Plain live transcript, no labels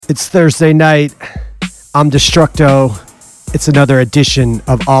It's Thursday night. I'm Destructo. It's another edition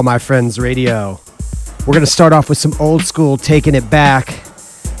of All My Friends Radio. We're going to start off with some old school Taking It Back.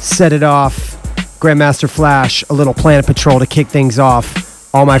 Set It Off. Grandmaster Flash, a little Planet Patrol to kick things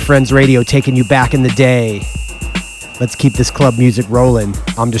off. All My Friends Radio taking you back in the day. Let's keep this club music rolling.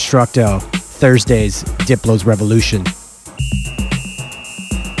 I'm Destructo. Thursdays, Diplo's Revolution.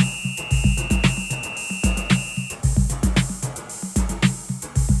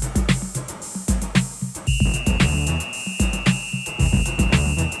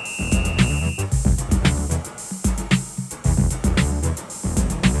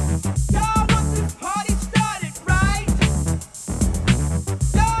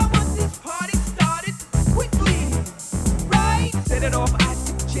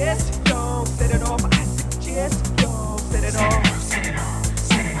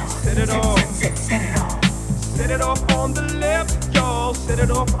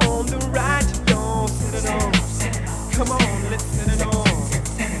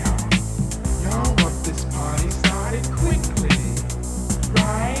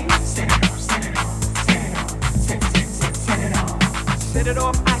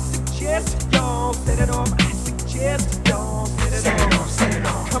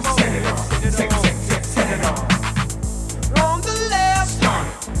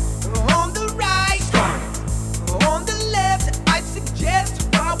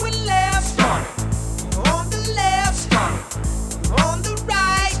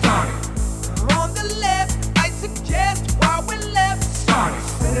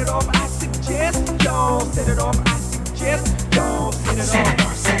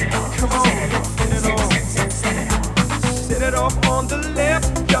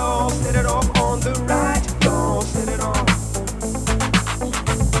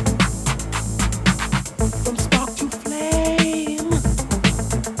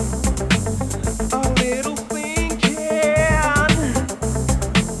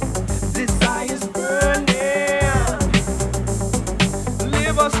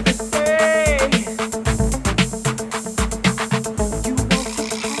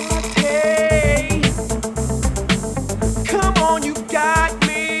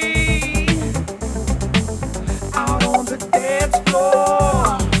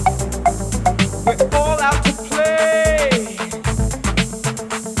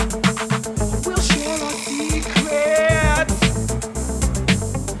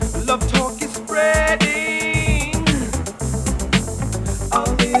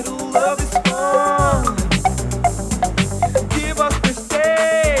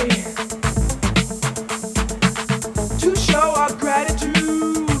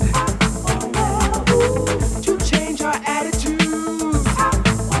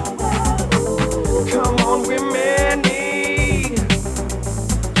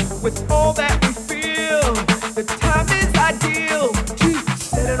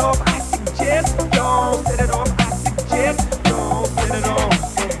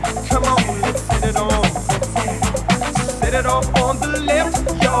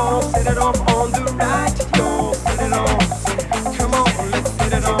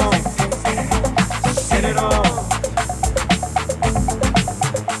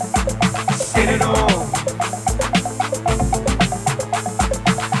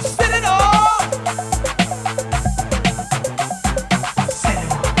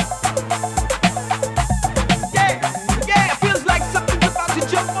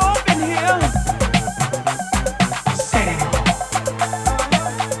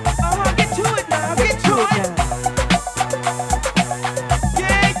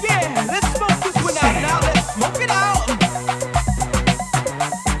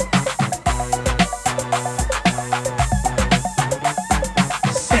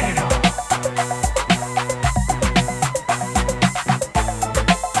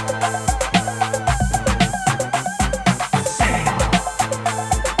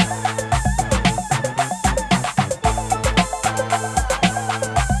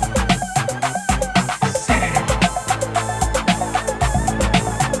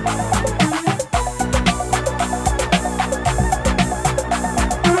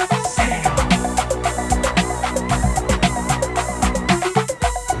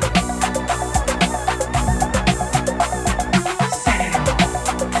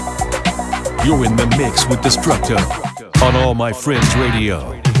 You're in the mix with Destructo on All My Friends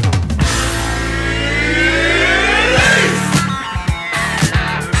Radio.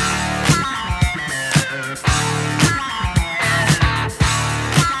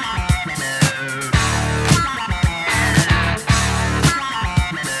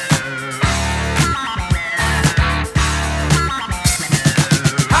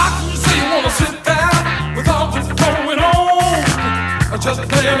 I Just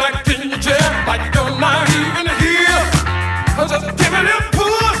play like in your chair, like you're not even here. Just give it a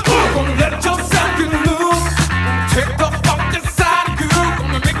push. Gonna let yourself get loose. Take the funk inside you.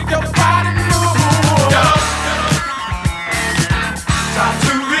 Gonna make your body move. Get up. Time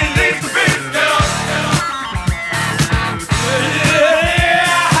to release the beat. Get up. Yeah.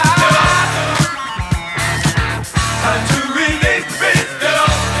 Get up. Time to release the beat. Get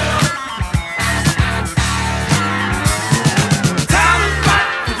up. Time is right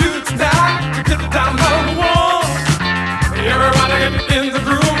for you tonight to get down on the wall. Everybody get in the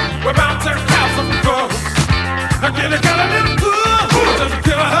groove. We're about to have some fun. Get a little cool. Just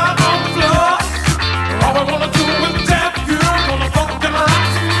get her on the floor. All we wanna do is tap you. Gonna funk and rock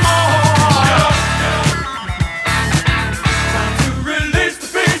some more. Get up. Time to release the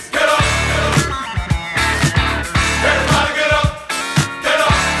beat. Get up. Everybody get up. Get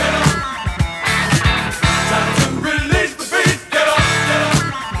up. Get up. Time to release the beat. Get up. Get up.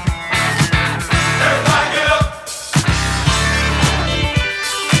 Everybody get up.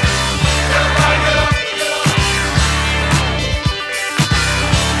 Everybody get up.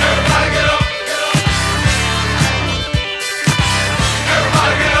 Everybody get up.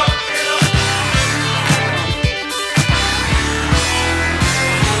 Everybody get up.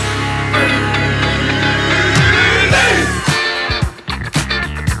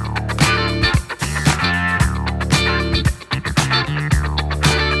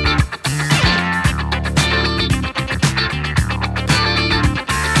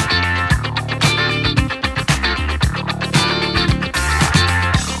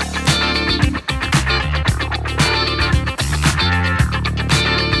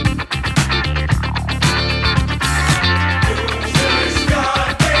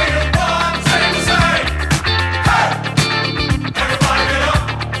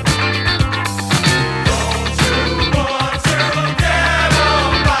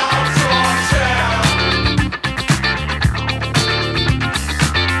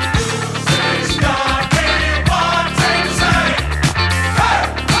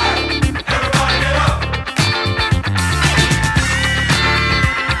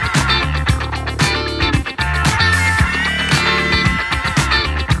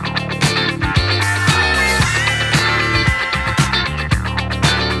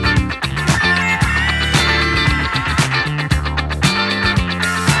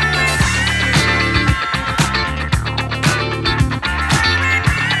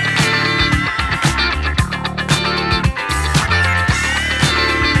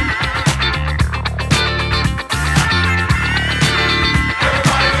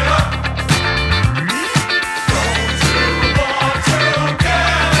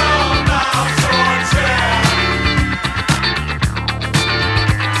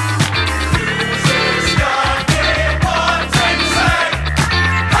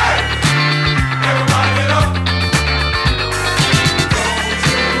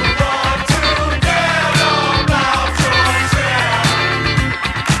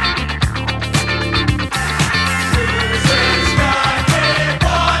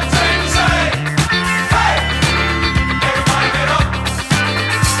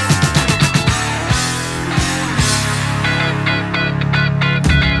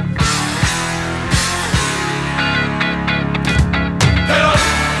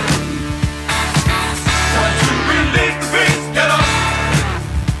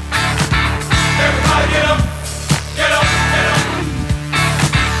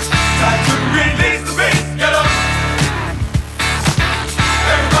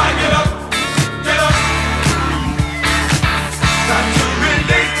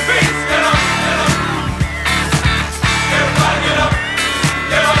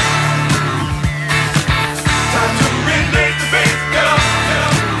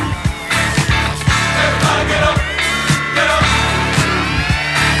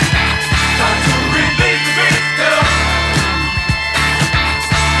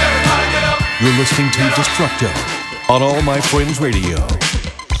 You're listening to Destructo on All My Friends Radio.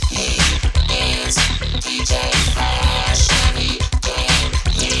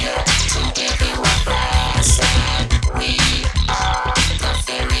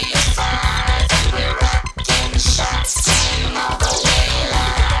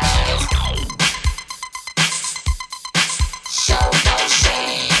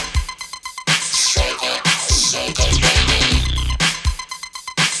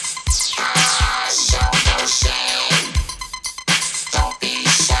 Don't be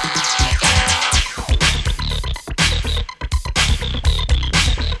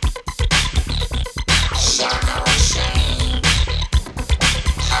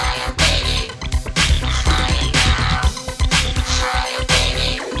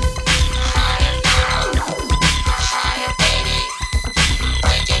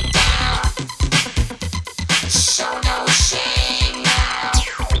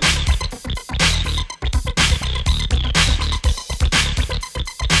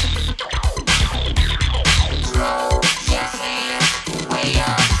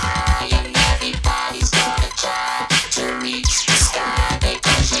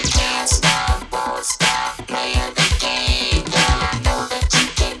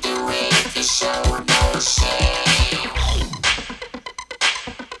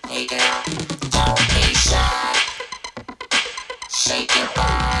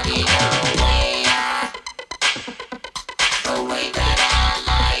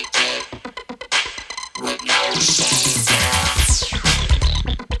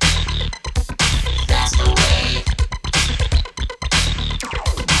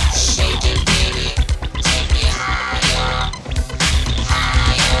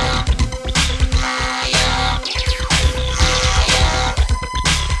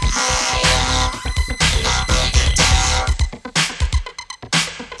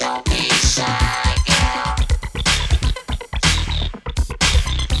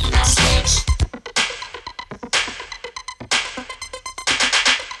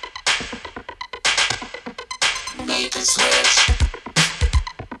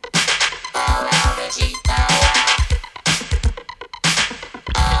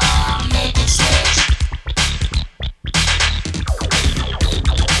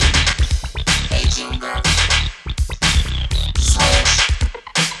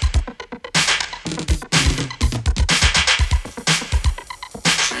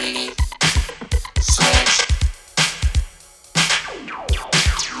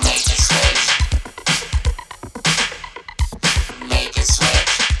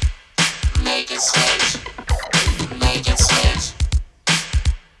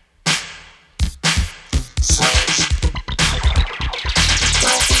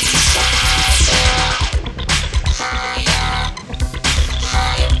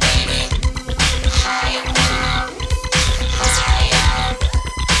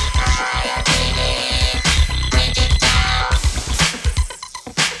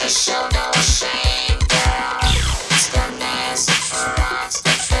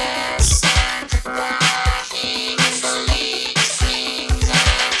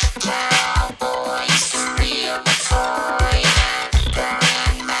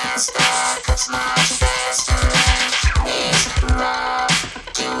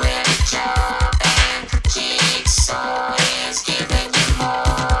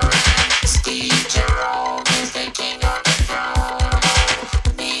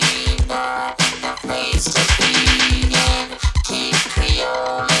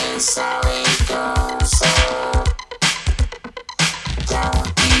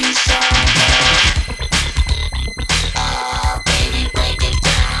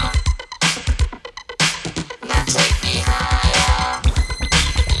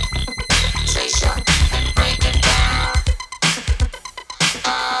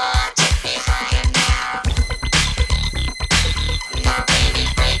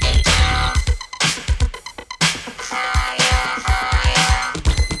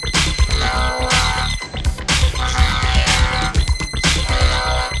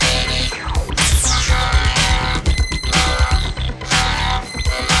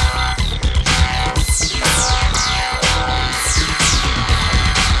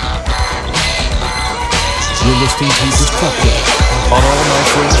listening to Destructo on All My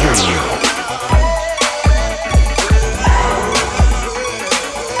Friends Radio.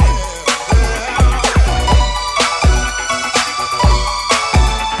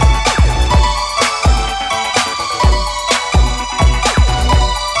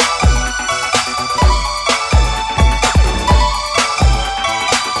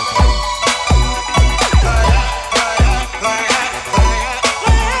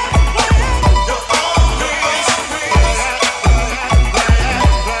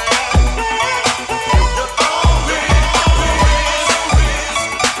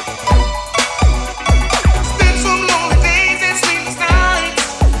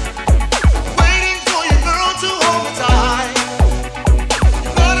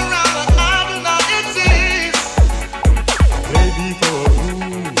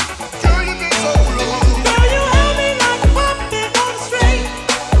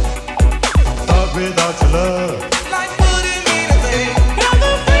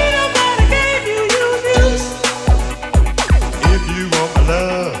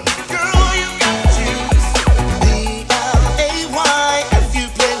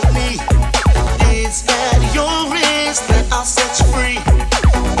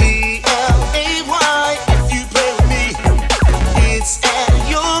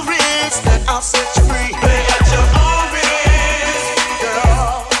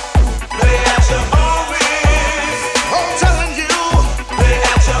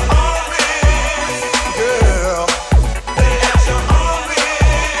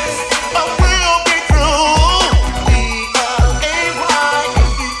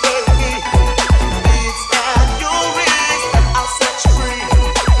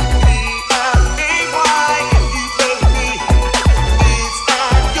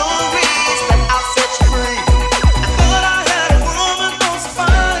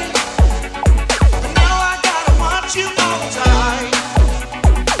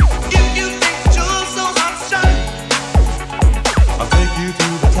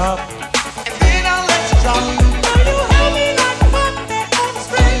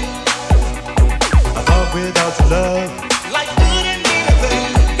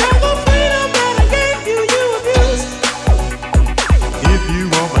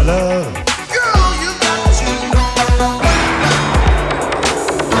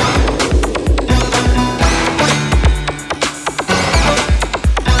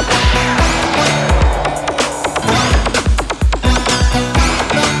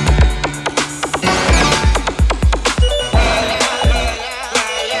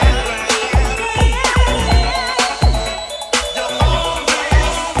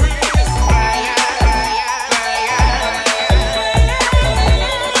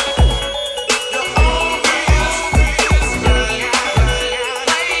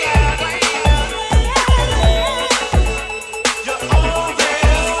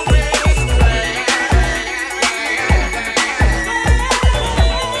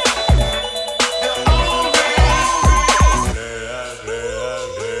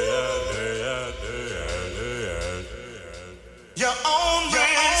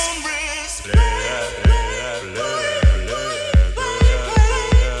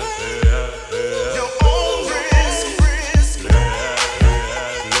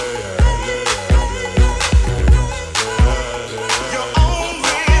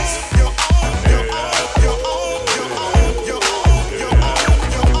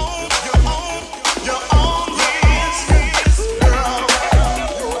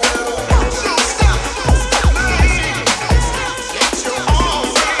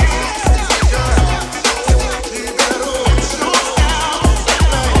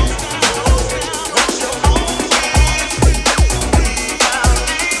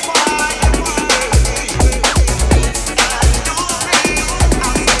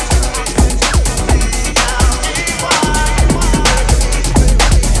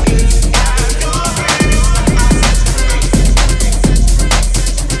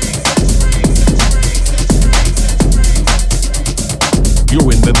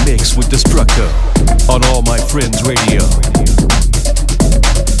 Destructo on All My Friends Radio.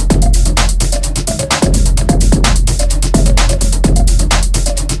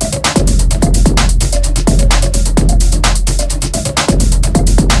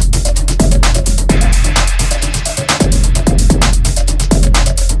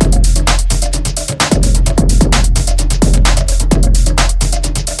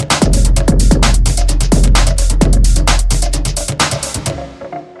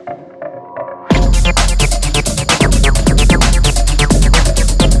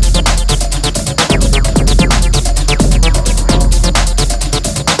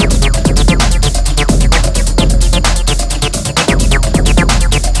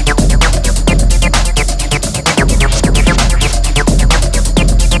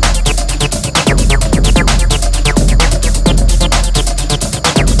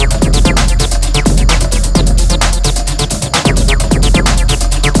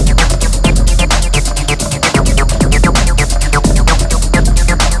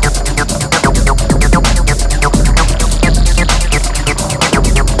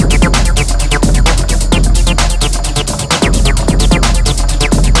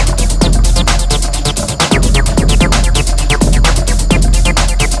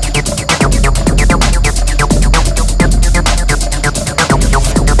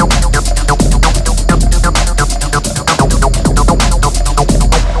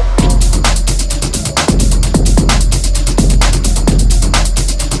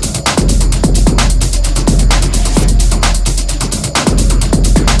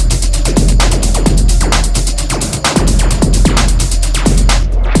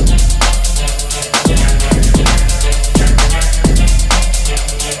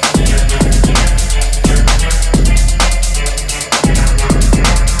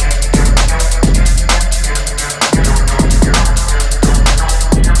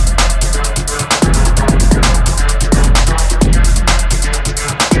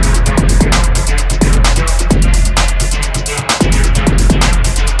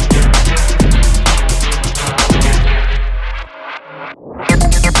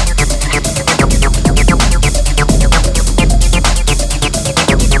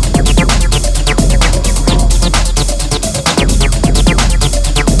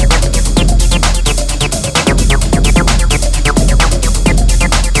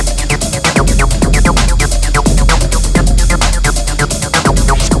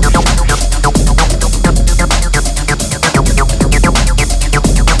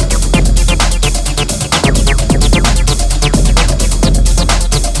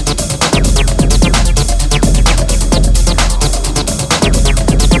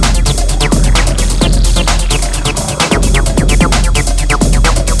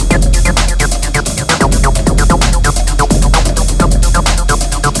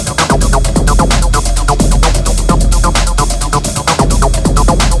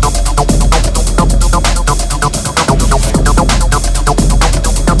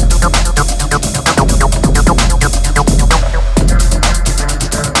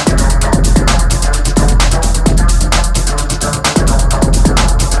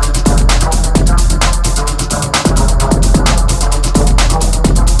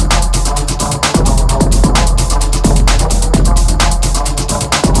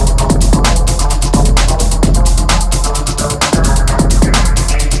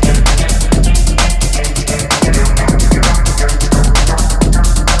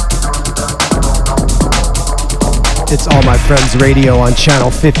 It's All My Friends Radio on Channel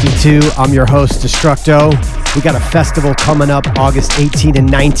 52. I'm your host, Destructo. We got a festival coming up August 18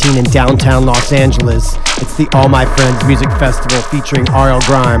 and 19 in downtown Los Angeles. It's the All My Friends Music Festival featuring R.L.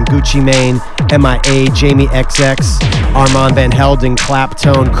 Grime, Gucci Mane, MIA, Jamie XX, Armand Van Helden,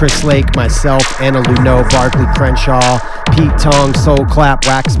 Claptone, Chris Lake, myself, Anna Luneau, Barkley Crenshaw, Pete Tong, Soul Clap,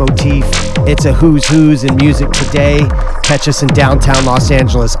 Wax Motif. It's a who's who's in music today. Catch us in downtown Los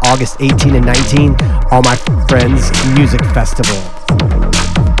Angeles, August 18 and 19, All My Friends Music Festival.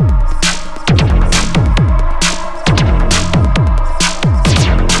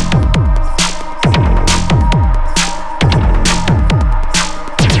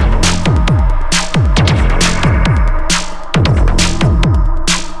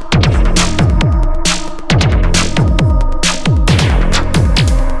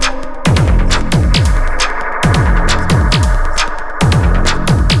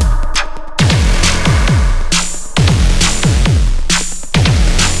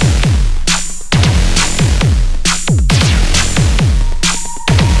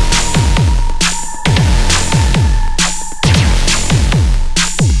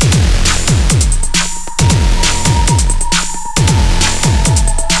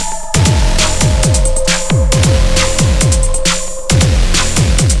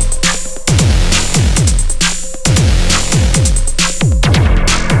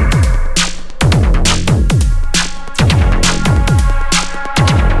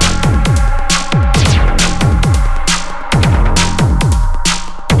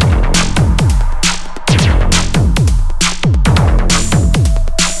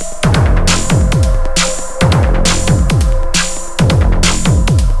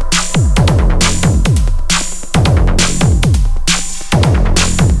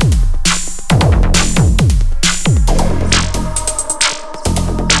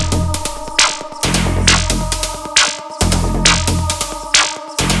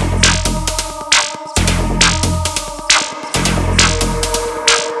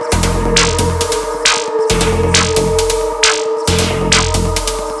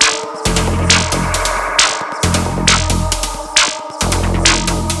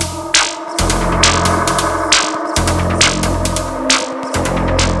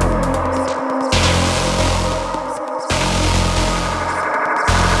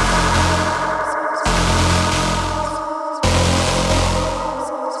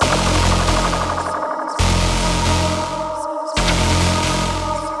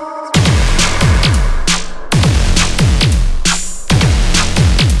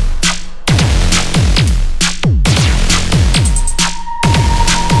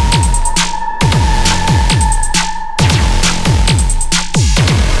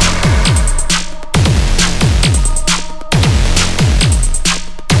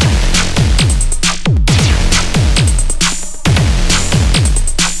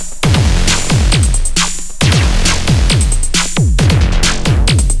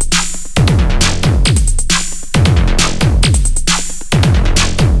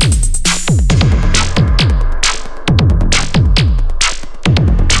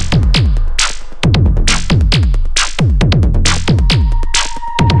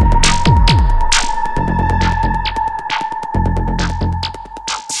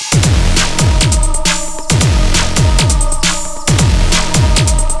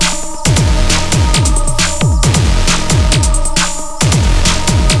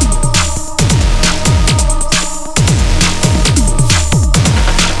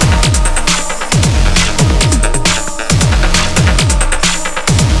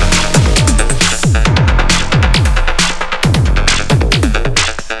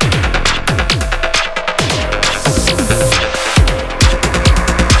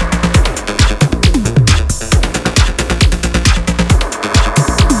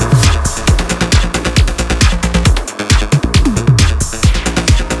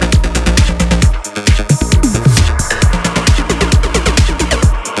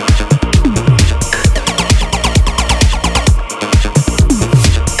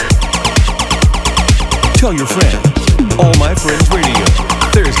 tell your friends. All My Friends Radio,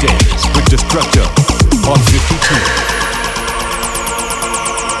 Thursdays with Destructo on 52.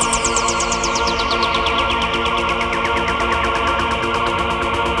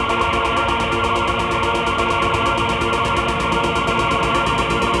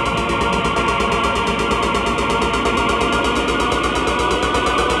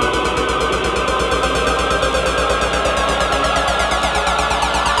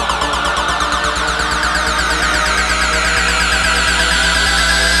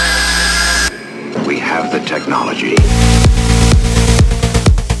 Technology.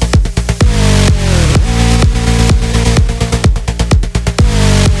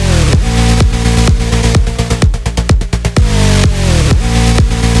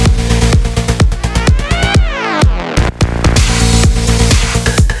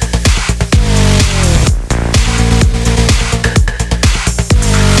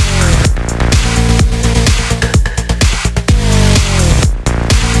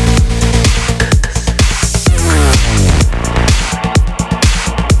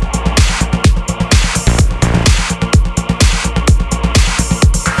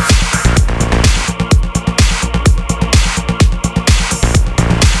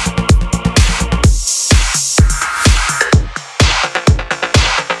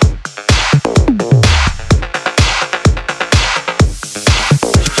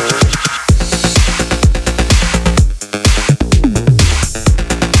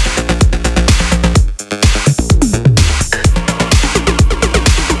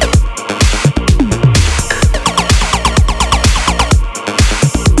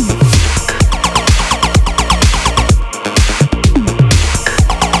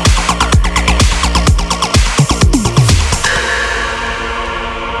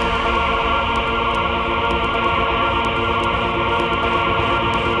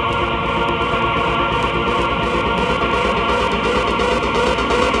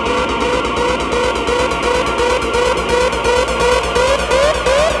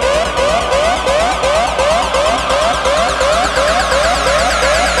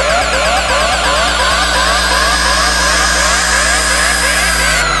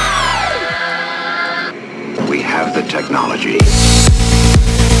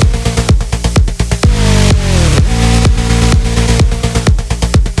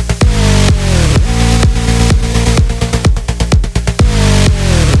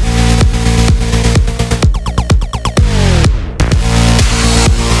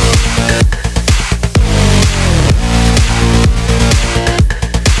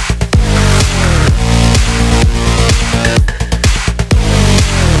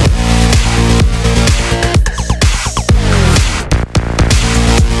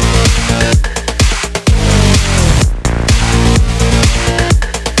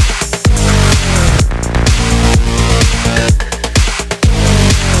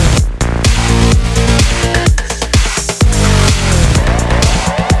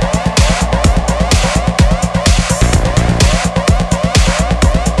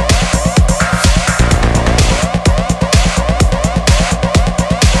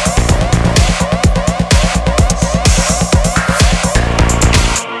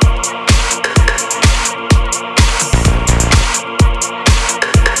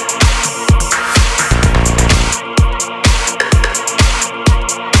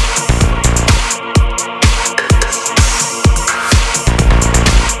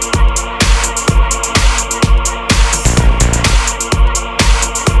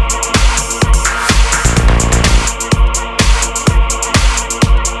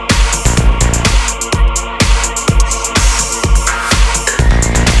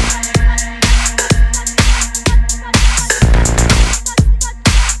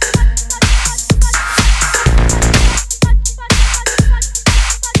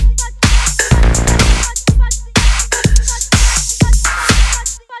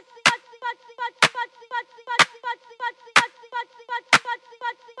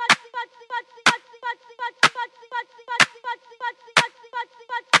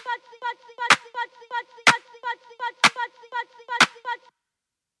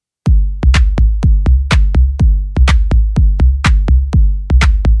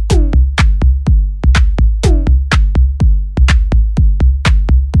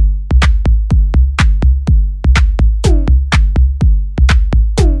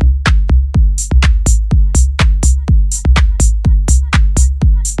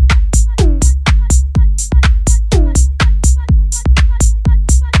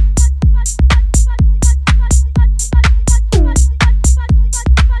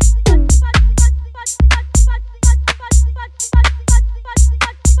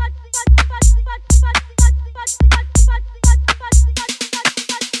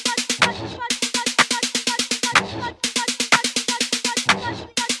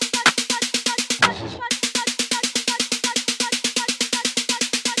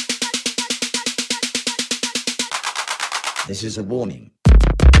 This is a warning.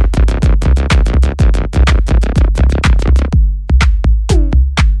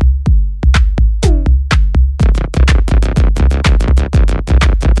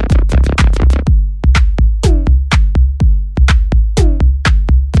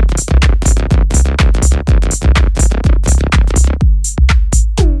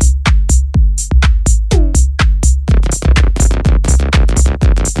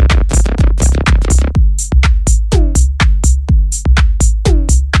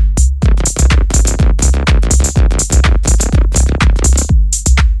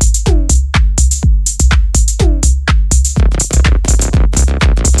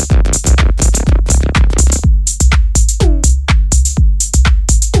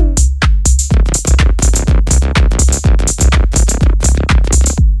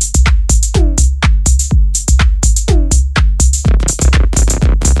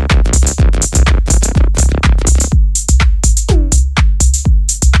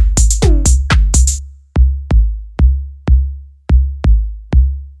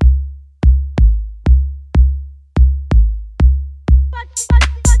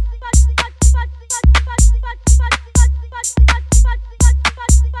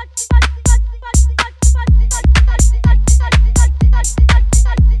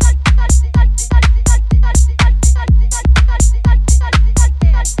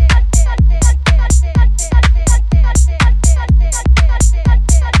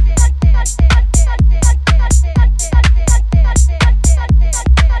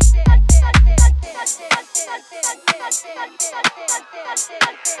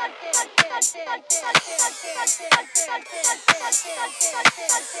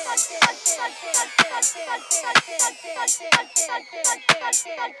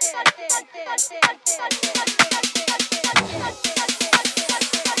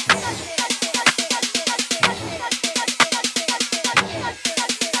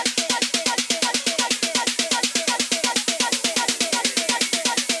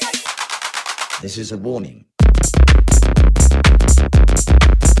 This is a warning.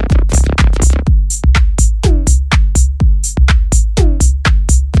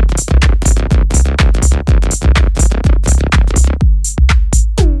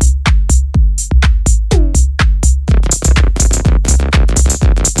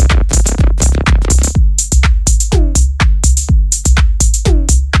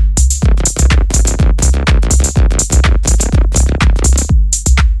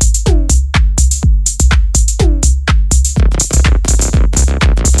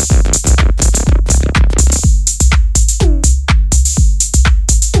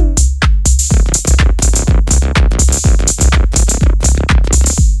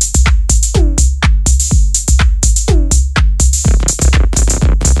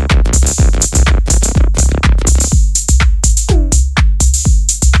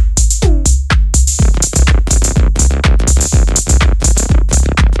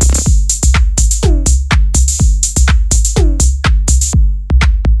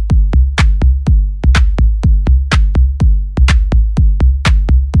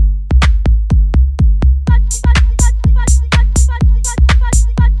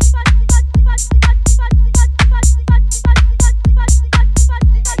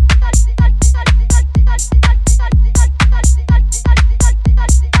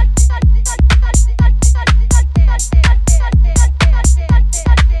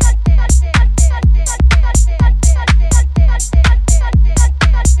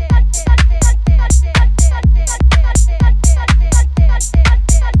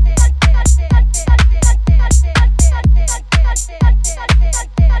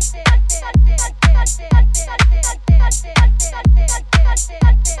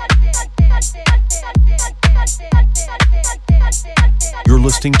 You're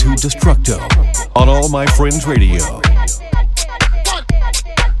listening to Destructo on All My Friends Radio.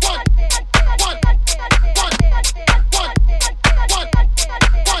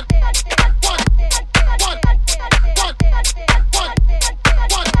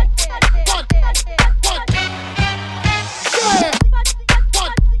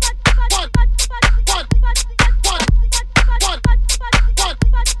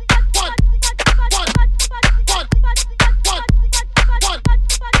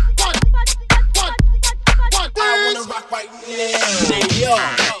 I wanna rock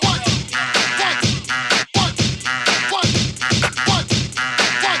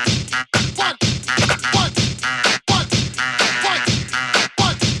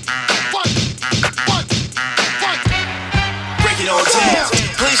down.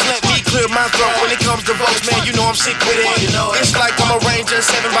 Please let me clear my throat when it comes to votes, man. You know I'm sick with it. It's like I'm a Ranger,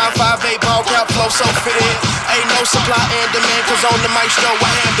 7x5, 8 ball cap flow, so fitted. Ain't no supply and demand, cause on the maestro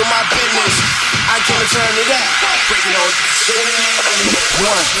I handle my business. I can return to that. Breaking on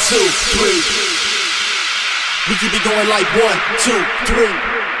 1, 2, 3. We keep it going like 1, 2, 3.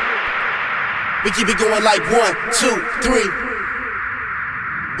 We keep it going like 1, 2, 3.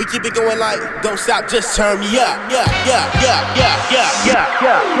 We keep it going like, don't stop, just turn me up. Yeah.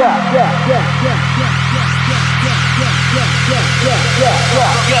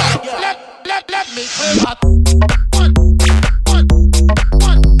 Let me clear my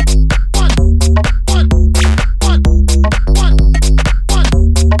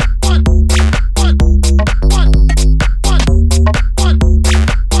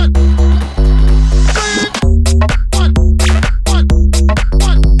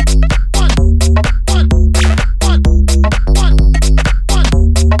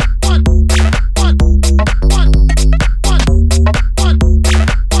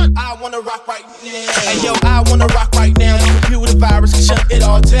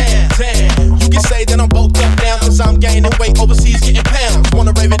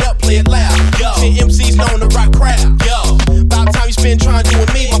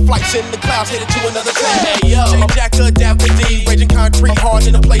in the clouds, headed to another town. Hey yo, J-Jack, Dapper D, raging concrete, hard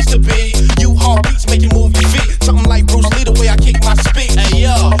in a place to be. You hard beats make you move your feet, something like Bruce Lee the way I kick my speech. Hey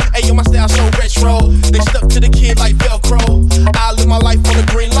yo, my style so retro. They stuck to the kid like Velcro. I live my life on a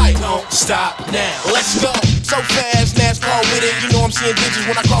green light. Don't stop now, let's go. So fast, NASCAR with it. You know I'm seeing digits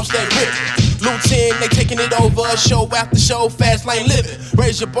when I cross that rip. Lieutenant, they taking it over, show after show, fast lane living.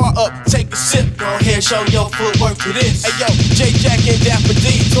 Raise your bar up, take a sip. Go ahead, show your footwork to this. Hey yo, J-Jack and Dapper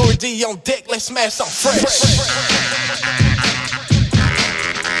D, Tory D on deck, let's smash something fresh.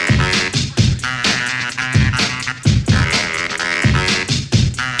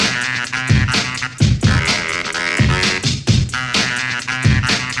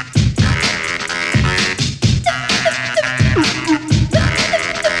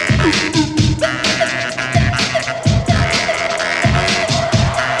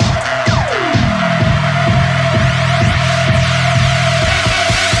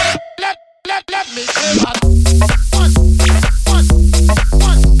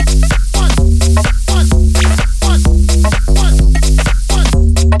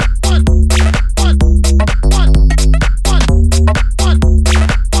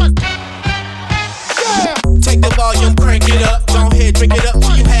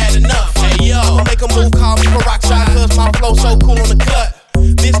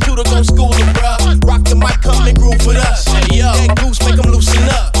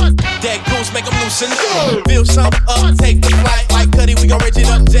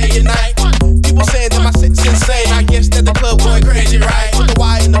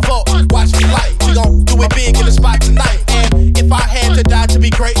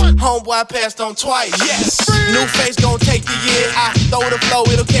 I passed on twice, yes. New face gon' take the year. I throw the flow,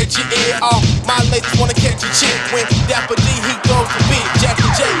 it'll catch your ear. All my ladies wanna catch your chick. When Dapper D, he throws the beat. Jackie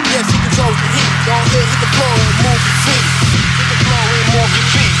J, yes, he controls the heat. Go ahead, hit the floor and move your feet. Hit the floor and move your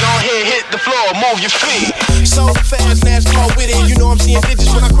feet. Go ahead, hit the floor, move your feet. So fast, NASCAR with it. You know I'm seeing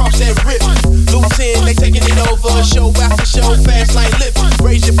digits when I cross that rip. Lieutenant, they taking it over. Show after show, fast lane living.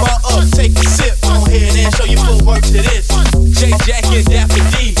 Raise your bar up, take a sip. Go ahead and show your footwork to this. J-Jack and Dapper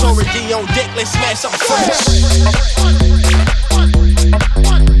D, Tory D on deck, let's smash something fresh.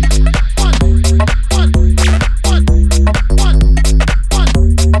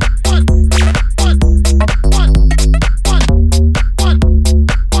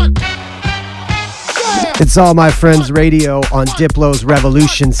 It's All My Friends Radio on Diplo's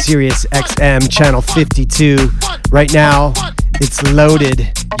Revolution, Sirius XM, channel 52. Right now, it's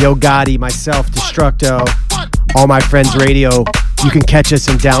loaded. Yo Gotti, myself, Destructo, All My Friends Radio. You can catch us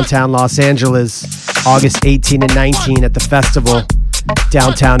in downtown Los Angeles, August 18 and 19 at the festival,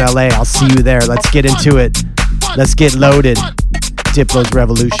 downtown LA. I'll see you there. Let's get into it. Let's get loaded. Diplo's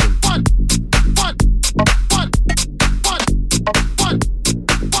Revolution.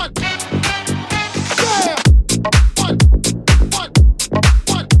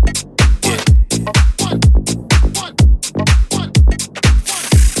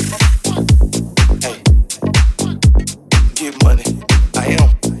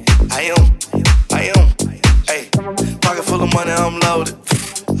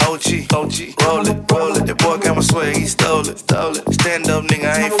 OG, roll it. That boy got my swag, he stole it. Stand up, nigga,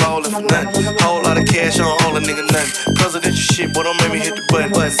 I ain't falling for nothing. Whole lot of cash on all a nigga, nothing. Presidential shit, boy, don't make me hit the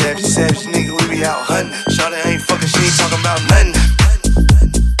button. Savage, nigga, we be out hunting. Shawty ain't fucking, she ain't talking about nothing.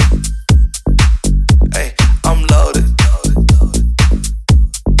 Hey, I'm loaded.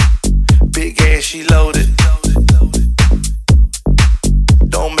 she loaded.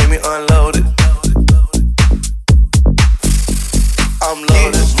 Don't make me unload it. I'm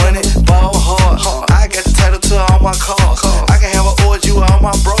loaded, money, ball hard. I got the title to all my cars. I can have an orgy with all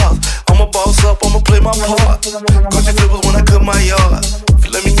my bras. I'ma boss up, I'ma play my part. Gucci flippers when I cut my yard.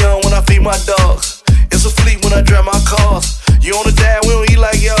 Let me young when I feed my dogs. It's a fleet when I drive my cars. You on the dial, we don't eat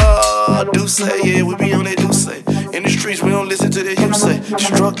like y'all. Do say, yeah, we be on that do say. In the streets, we don't listen to that you say.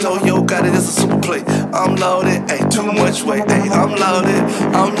 Structo, yo, got it, it's a super play. I'm loaded, ain't too much weight. Ay, I'm loaded,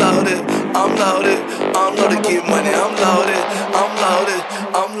 I'm loaded, I'm loaded, I'm loaded, get money. I'm loaded, I'm loaded,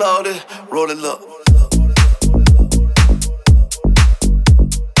 I'm loaded. Roll it up.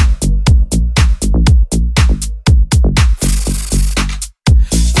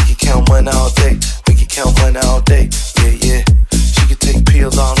 We can count money all day. We can count money all day. Yeah, yeah. She can take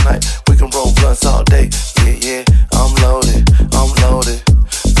pills all night. We can roll blunts all day. Yeah, yeah. I'm loaded, I'm loaded.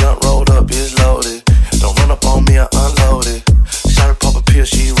 Blunt rolled up, it's loaded. Don't run up on me, I unloaded. Shot pop a pill,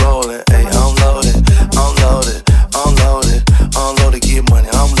 she rolling. Ayy, I'm loaded, I'm loaded, I'm loaded, I'm loaded, get money.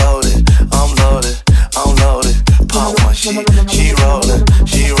 I'm loaded, I'm loaded, I'm loaded. Pop one, she rolling,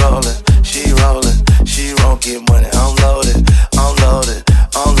 she rolling, she rolling, she roll, get money. I'm loaded, I'm loaded,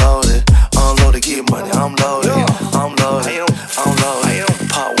 I'm loaded, I'm loaded, get money. I'm loaded, I'm loaded, I'm loaded.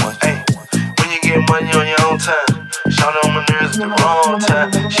 Pop one, ayy. When you get money on your own time, shout on my nerves at the wrong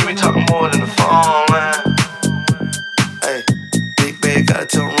time. She be talking more than the phone line. Hey, big bag, gotta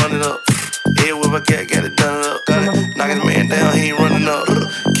tell him run it up. Yeah, whip I got it done it up. Got it, knock his man down, he ain't running up.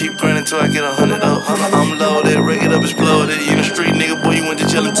 Keep grinding till I get 100 up. I'm loaded, rake it up, exploded. You in the street, nigga, boy, you went to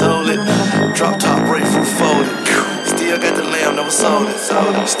jail and told it. Drop top, right foot folded. Still got the lamb, never sold it.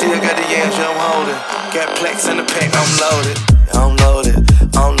 Still got the yams, yeah, I'm holding. Got plaques in the pack, I'm loaded. I'm loaded,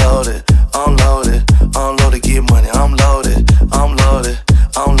 I'm loaded, I'm loaded, I'm loaded, get money. I'm loaded, I'm loaded,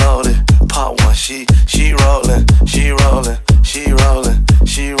 I'm loaded. Pop one, she rolling, she rolling, she rolling,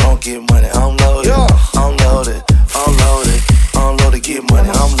 she won't get money. I'm loaded, I'm loaded, I'm loaded, I'm loaded, get money.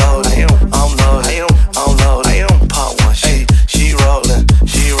 I'm loaded, I'm loaded, I'm loaded. Pop one, she rolling,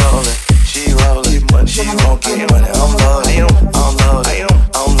 she rolling, she rolling, get money. She won't get money. I'm loaded, I'm loaded,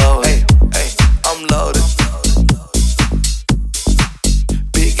 I'm loaded, I'm loaded.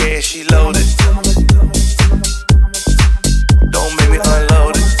 Big ass, she loaded. Don't make me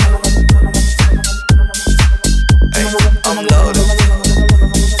unload it. Ay, I'm loaded.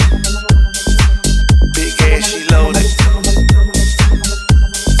 Big ass, she loaded.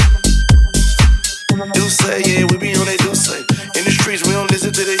 Do say, yeah, we be on that do say. In the streets, we don't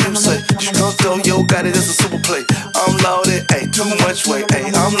listen to the you say. Structo, yo, got it, it's a super play. I'm loaded, ay, too much weight. Ay,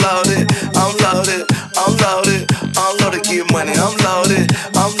 I'm loaded, I'm loaded, I'm loaded, I'm loaded, get money. I'm loaded,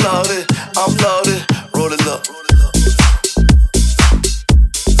 I'm loaded, I'm loaded. Roll it up.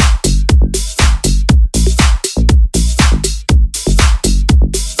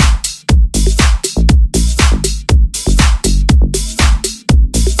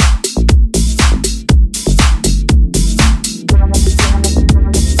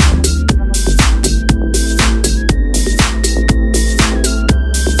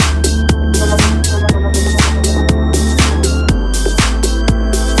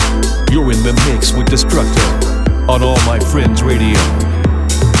 You're in the mix with Destructo.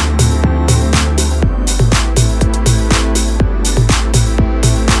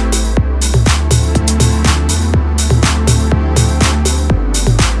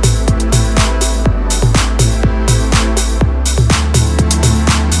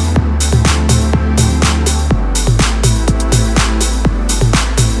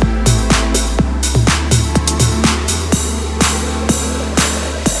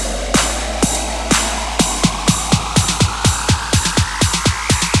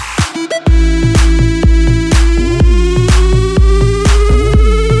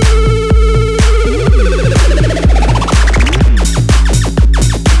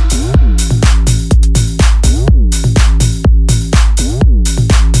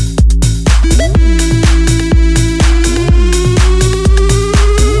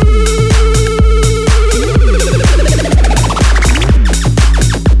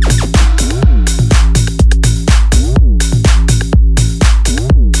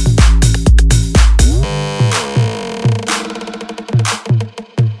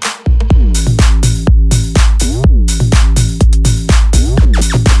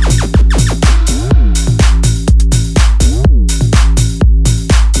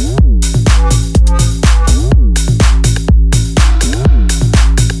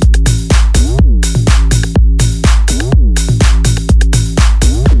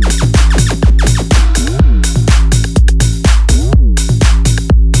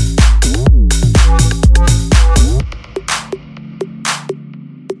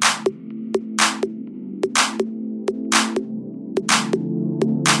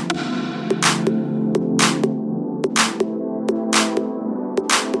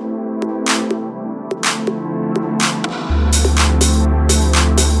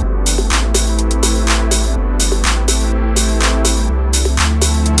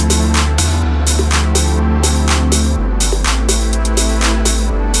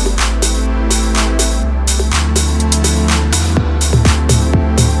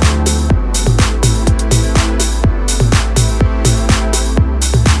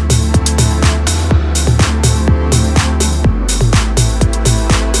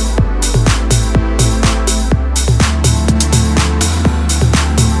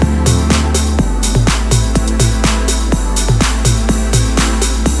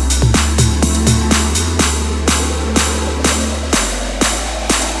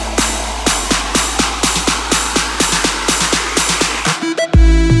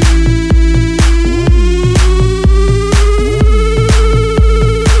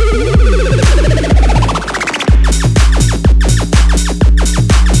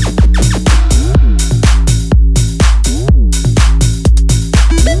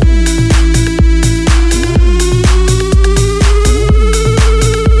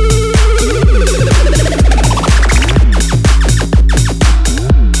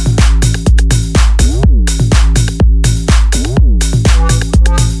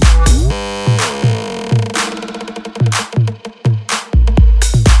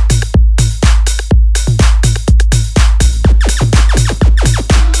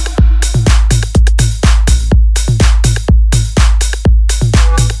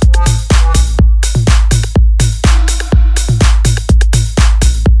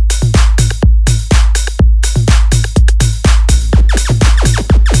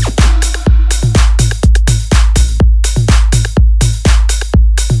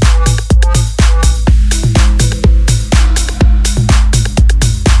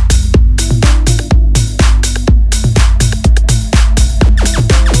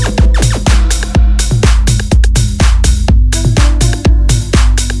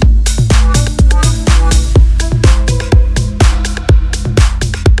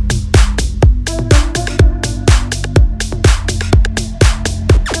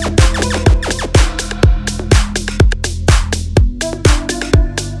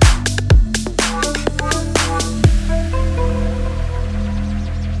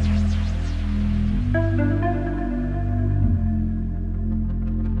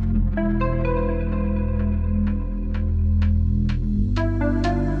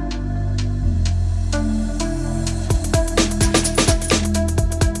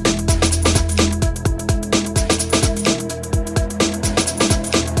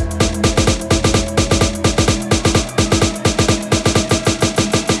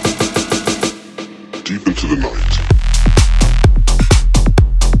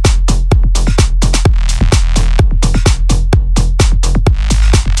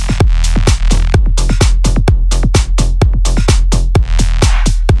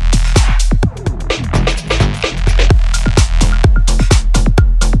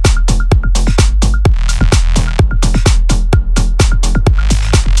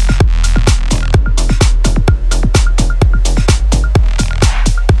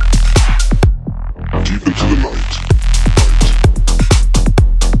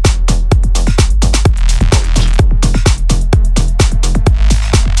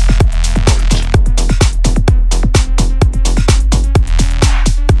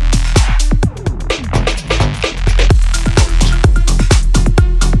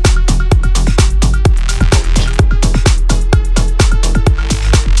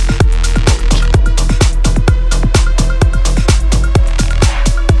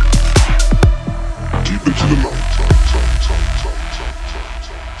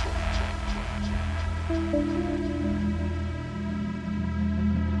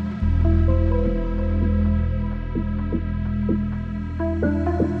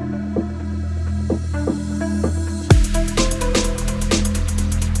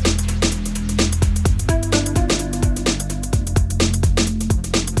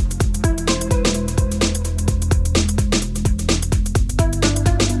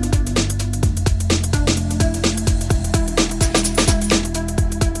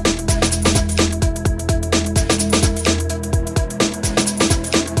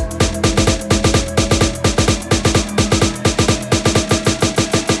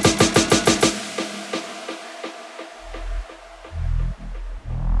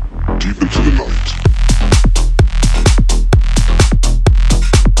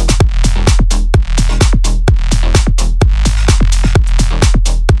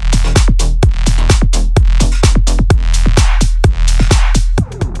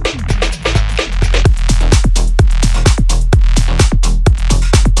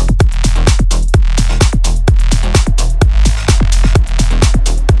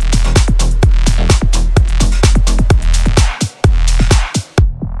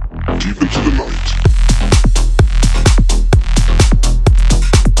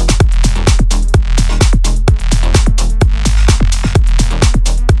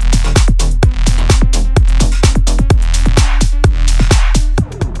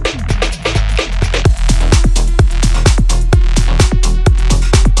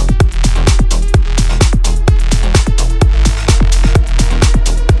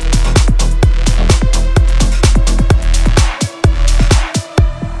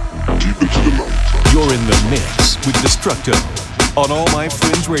 Destructo on All My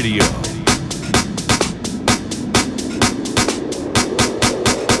Friends Radio.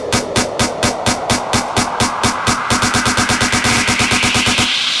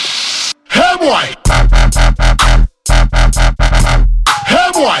 Hey boy!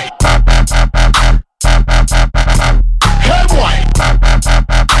 Hey boy! Hey boy!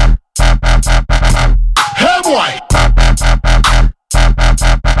 Hey boy! Hey boy!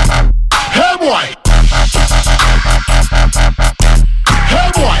 Hey boy! Hey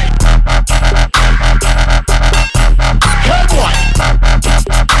boy!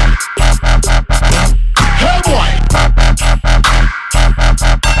 Hey boy!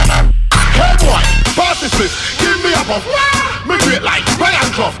 Hey boy! Pass this Smith, give me a puff. Me great like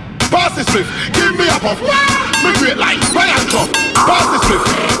Brian Clough. Pass this Smith, give me a puff. Me great like Brian Clough. Pass this Smith,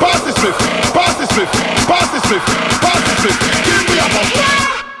 pass this Smith, pass this Smith, pass this Smith, pass this Smith, give me a puff.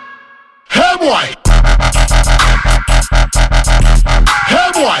 Hey boy! Hey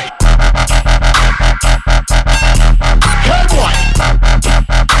boy! Hey boy! Hey boy!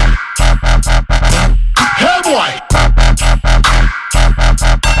 Hey boy!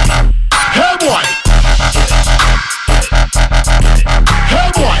 Hey boy! Hey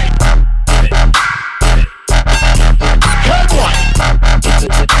boy!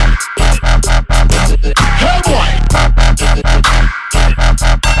 Hey boy!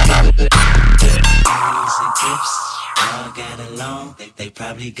 And gifts all got along. They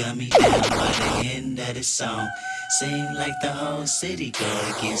probably got me down by the end of the song. Seem like the whole city go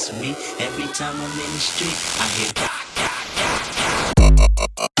against me. Every time I'm in the street, I hear rock,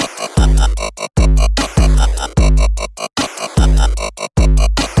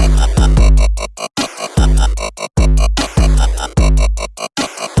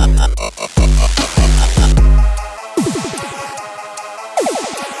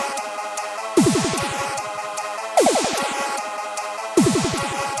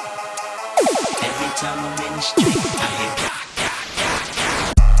 every time I'm in the street, I hear rock.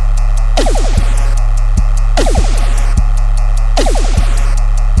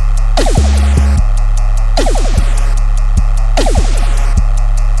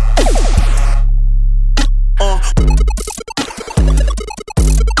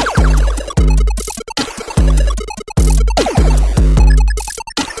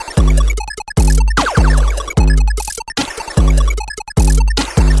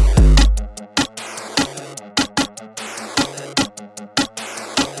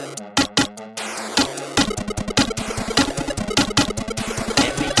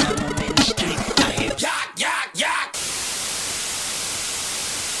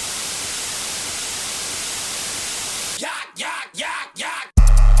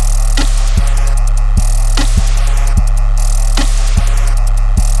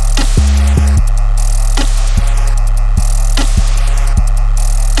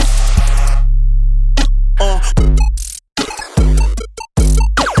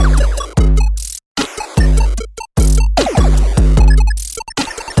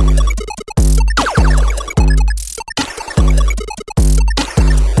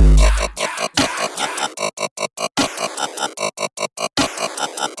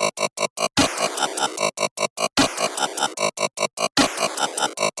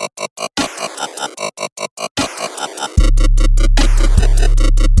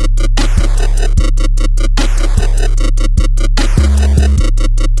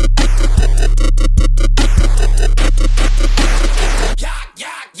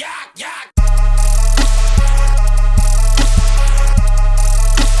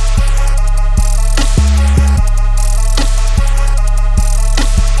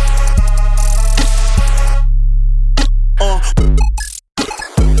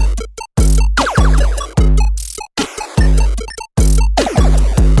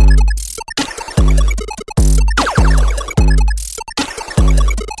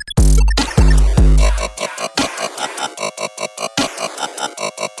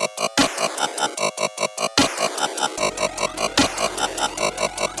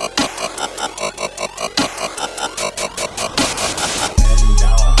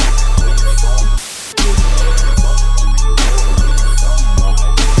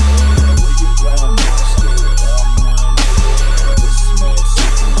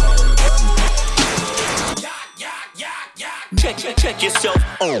 Check yourself.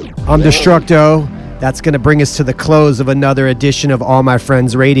 I'm Destructo. That's going to bring us to the close of another edition of All My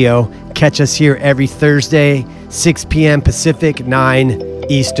Friends Radio. Catch us here every Thursday, 6 p.m. Pacific, 9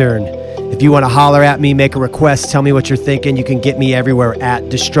 Eastern. If you want to holler at me, make a request, tell me what you're thinking, you can get me everywhere at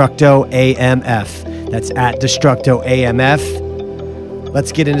Destructo AMF. That's at Destructo AMF.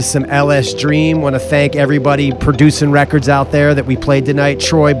 Let's get into some LS Dream. Want to thank everybody producing records out there that we played tonight.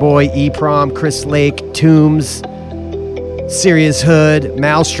 Troy Boy, E-Prom, Chris Lake, Toombs, Serious Hood,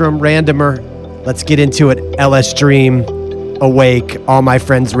 Maelstrom, Randomer. Let's get into it. LS Dream, Awake, All My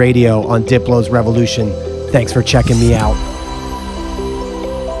Friends Radio on Diplo's Revolution. Thanks for checking me out.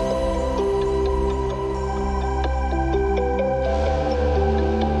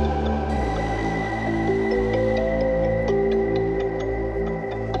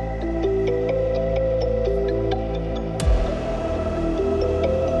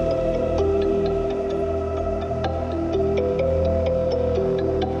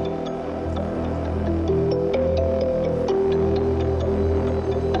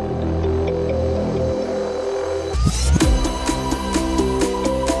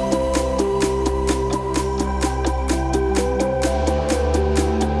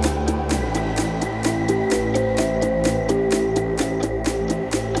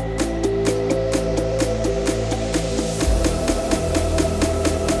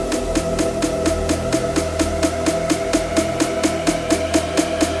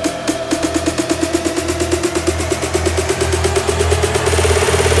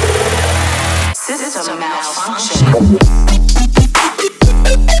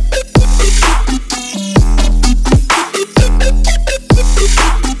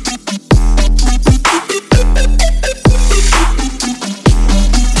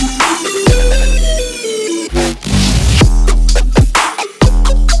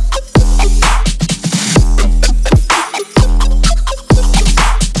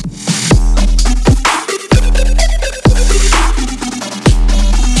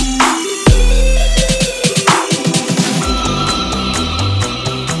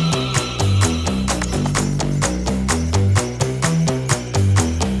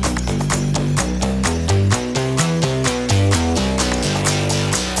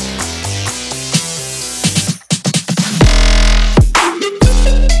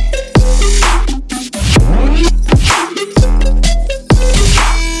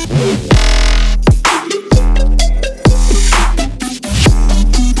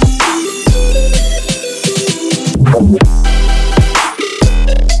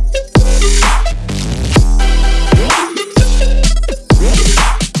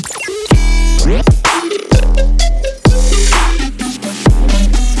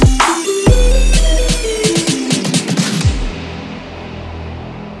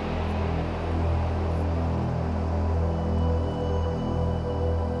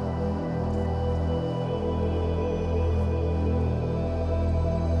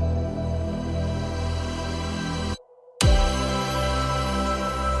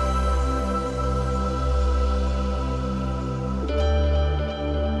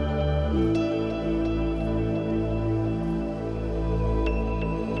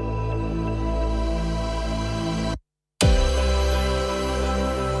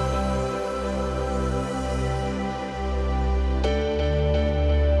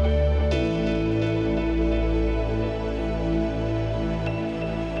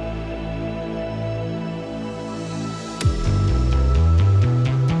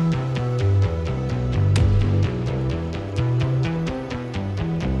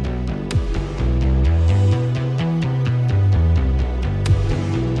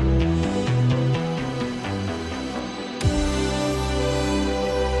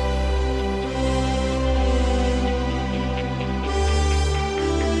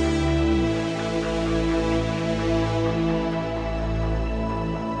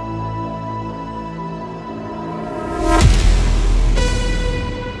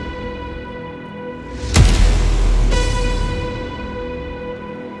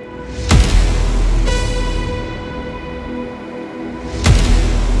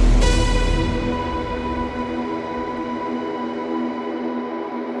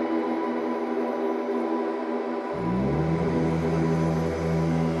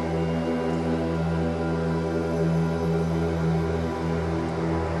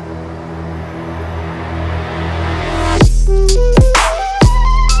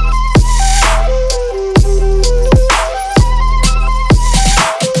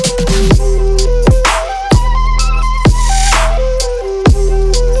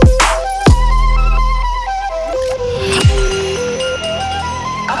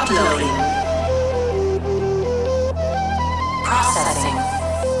 Uploading.